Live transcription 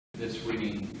This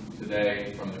reading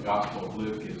today from the Gospel of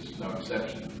Luke is no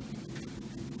exception.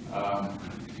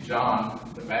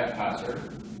 John, the baptizer,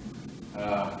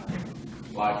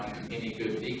 like any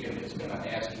good deacon, is going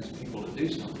to ask his people to do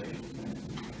something.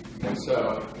 And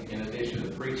so, in addition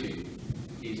to preaching,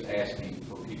 he's asking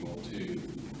for people to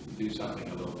do something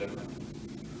a little different.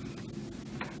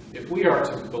 If we are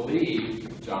to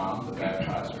believe John, the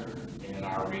baptizer, in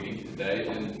our reading today,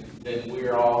 then we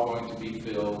are all going to be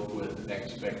filled with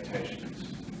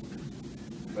expectations.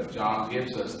 But John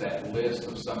gives us that list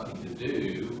of something to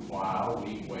do while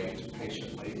we wait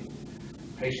patiently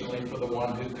for the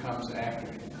one who comes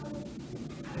after him.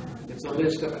 It's a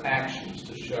list of actions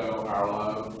to show our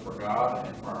love for God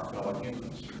and for our fellow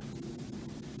humans.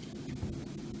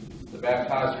 The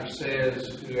baptizer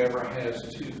says, whoever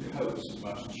has 2 coats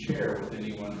must share with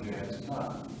anyone who has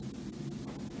none.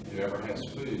 And whoever has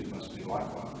food must do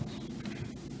likewise.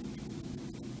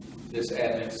 This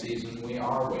Advent season, we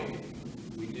are waiting.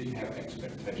 We do have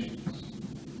expectations.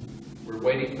 We're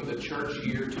waiting for the church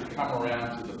year to come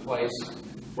around to the place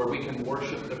where we can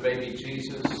worship the baby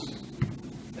Jesus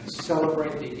and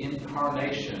celebrate the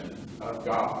incarnation of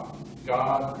God,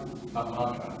 God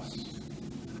among us,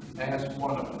 as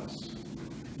one of us,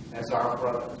 as our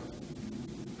brother,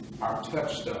 our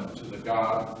touchstone to the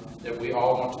God that we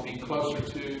all want to be closer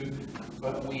to,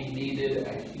 but we needed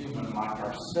a human like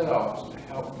ourselves to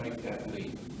help make that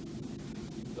leap.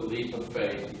 The leap of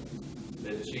faith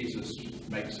that Jesus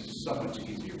makes so much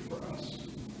easier for us.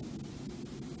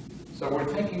 So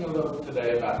we're thinking a little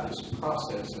today about this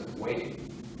process of waiting.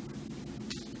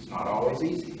 It's not always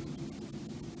easy.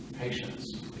 Patience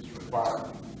is required.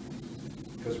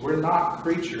 Because we're not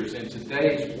creatures in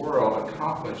today's world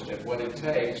accomplished at what it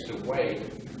takes to wait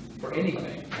for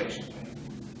anything patiently.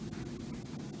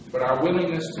 But our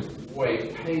willingness to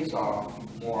wait pays off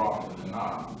more often than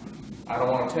not. I don't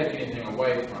want to take anything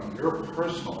away from your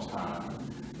personal time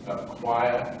of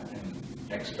quiet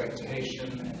and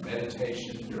expectation and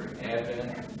meditation during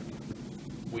Advent.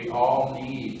 We all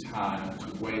need time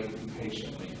to wait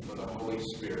patiently for the Holy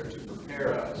Spirit to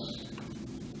prepare us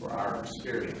for our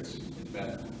experience in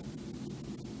Bethlehem.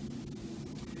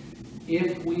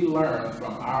 If we learn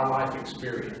from our life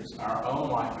experience, our own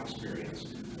life experience,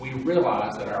 we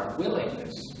realize that our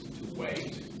willingness to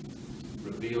wait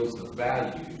reveals the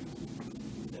value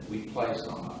that we place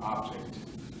on the object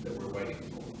that we're waiting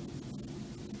for.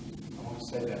 I want to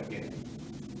say that again.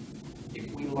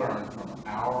 If we learn from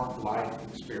our life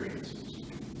experiences,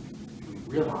 we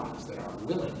realize that our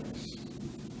willingness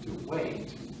to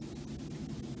wait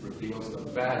reveals the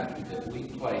value that we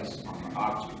place on the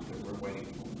object that we're waiting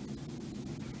for.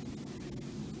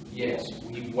 Yes,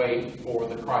 we wait for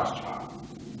the Christ child.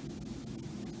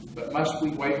 But must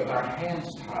we wait with our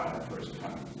hands tied for his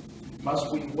coming?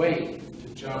 Must we wait to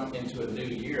jump into a new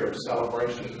year of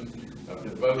celebration, of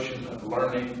devotion, of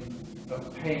learning,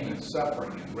 of pain and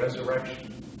suffering and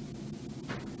resurrection?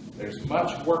 There's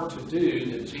much work to do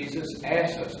that Jesus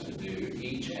asks us to do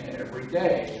each and every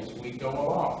day as we go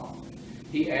along.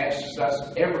 He asks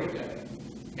us every day,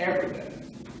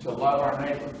 to love our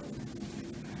neighbor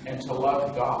and to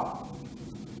love God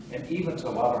and even to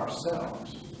love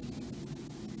ourselves.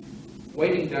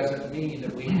 Waiting doesn't mean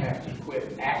that we have to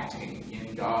quit acting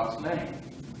in God's name.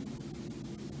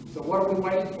 So what are we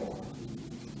waiting for?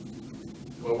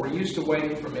 Well, we're used to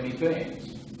waiting for many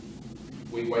things.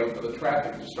 We wait for the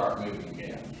traffic to start moving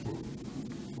again.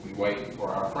 We wait for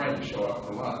our friend to show up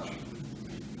for lunch.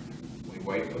 We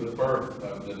wait for the birth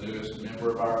of the newest member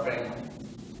of our family.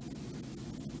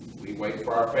 We wait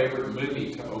for our favorite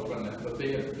movie to open at the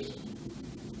theaters.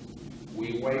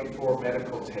 We wait for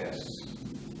medical tests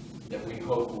that we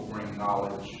hope will bring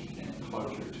knowledge and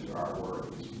closure to our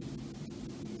worries.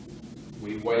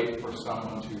 We wait for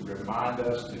someone to remind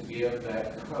us to give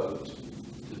that coat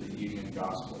to the Union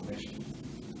Gospel Mission.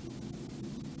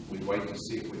 We wait to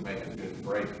see if we make a good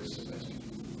break this semester.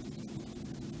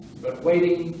 But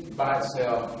waiting by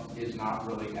itself is not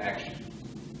really action.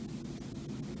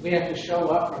 We have to show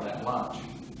up for that lunch.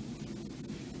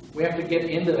 We have to get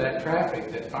into that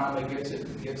traffic that finally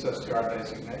gets us to our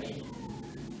destination.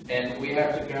 And we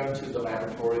have to go to the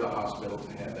laboratory, the hospital,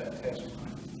 to have that test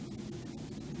run.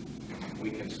 We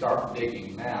can start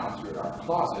digging now through our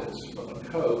closets for the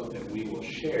coat that we will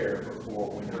share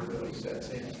before winter really sets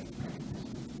in.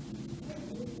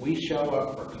 We show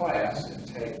up for class and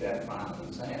take that final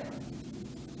exam.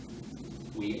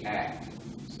 We act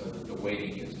so that the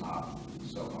waiting is not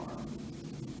so hard.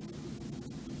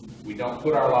 We don't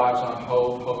put our lives on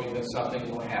hold hoping that something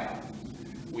will happen.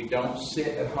 We don't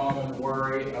sit at home and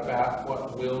worry about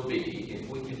what will be if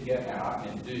we can get out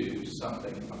and do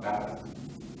something about it.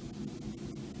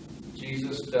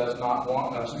 Jesus does not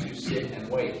want us to sit and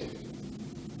wait.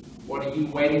 What are you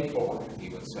waiting for? He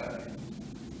would say.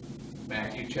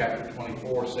 Matthew chapter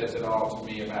 24 says it all to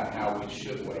me about how we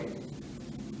should wait.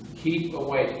 Keep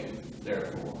awake,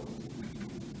 therefore,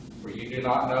 for you do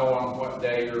not know on what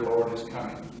day your Lord is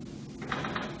coming.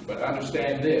 But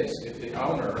understand this, if the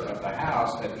owner of the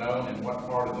house had known in what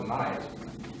part of the night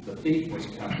the thief was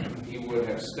coming, he would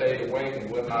have stayed awake and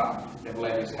would not have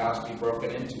let his house be broken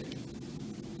into.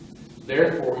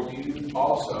 Therefore you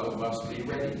also must be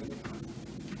ready,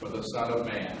 for the Son of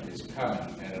Man is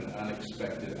coming at an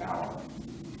unexpected hour.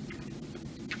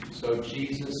 So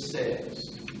Jesus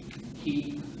says,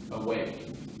 keep awake.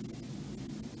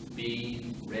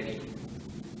 Be ready.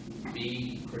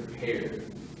 Be prepared.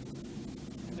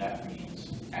 And that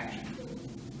means action.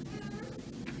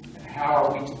 And how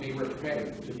are we to be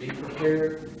prepared? To be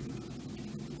prepared,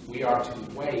 we are to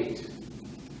wait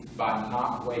by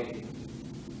not waiting.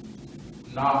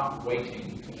 Not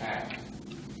waiting to act.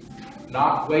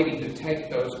 Not waiting to take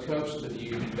those coats to the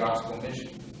youth gospel mission.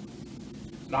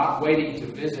 Not waiting to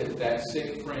visit that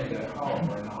sick friend at home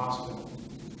or in the hospital.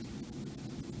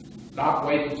 Not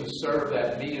waiting to serve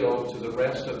that meal to the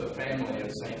rest of the family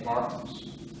at St.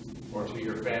 Martin's or to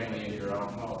your family in your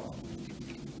own home.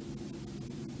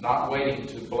 Not waiting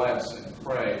to bless and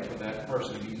pray for that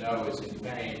person you know is in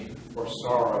pain or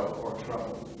sorrow or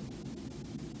trouble.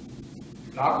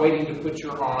 Not waiting to put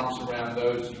your arms around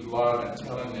those you love and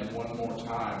telling them one more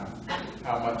time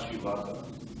how much you love them.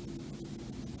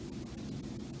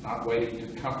 Not waiting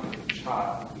to comfort the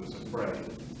child who is afraid,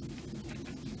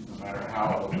 no matter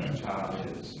how old that child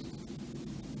is,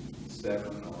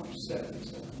 7 or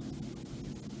 77.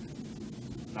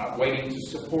 Not waiting to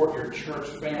support your church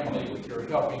family with your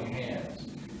helping hands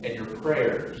and your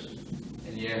prayers,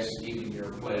 and yes, even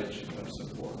your pledge of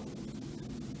support.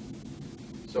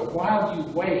 So while you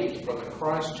wait for the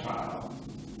Christ child,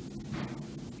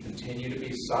 continue to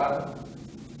be silent,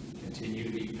 continue to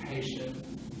be patient,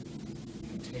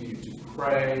 continue to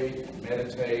pray and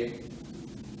meditate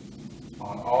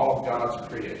on all of God's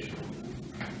creation.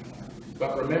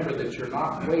 But remember that you're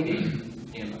not waiting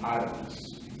in idleness.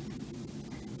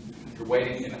 You're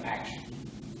waiting in action.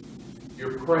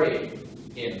 You're praying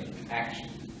in action.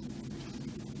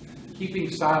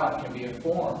 Keeping silent can be a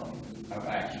form of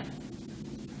action.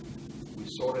 We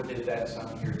sort of did that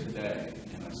some here today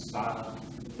in a silent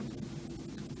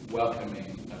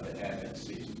welcoming of the Advent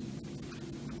season.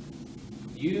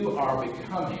 You are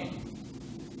becoming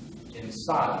in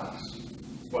silence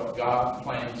what God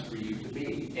plans for you to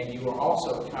be. And you are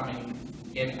also coming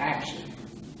in action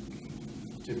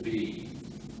to be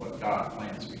what God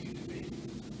plans for you to be.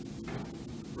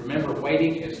 Remember,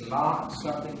 waiting is not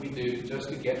something we do just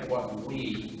to get what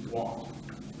we want.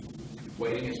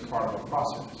 Waiting is part of a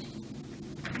process.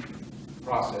 The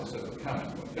process of becoming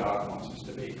what God wants us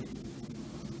to be.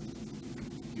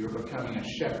 You're becoming a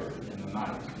shepherd in the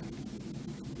night,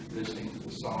 listening to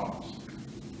the songs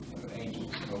of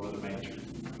angels over the manger.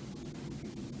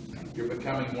 You're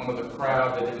becoming one of the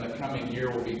crowd that in the coming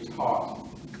year will be taught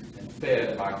and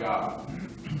fed by God.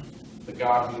 The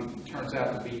God who turns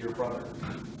out to be your brother.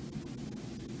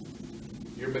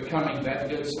 You're becoming that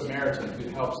good Samaritan who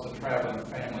helps the traveling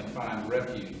family find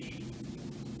refuge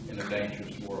in a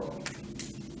dangerous world.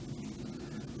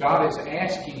 God is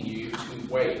asking you to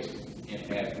wait in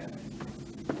Advent,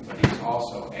 but He's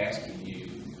also asking you,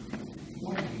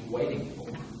 what are you waiting for?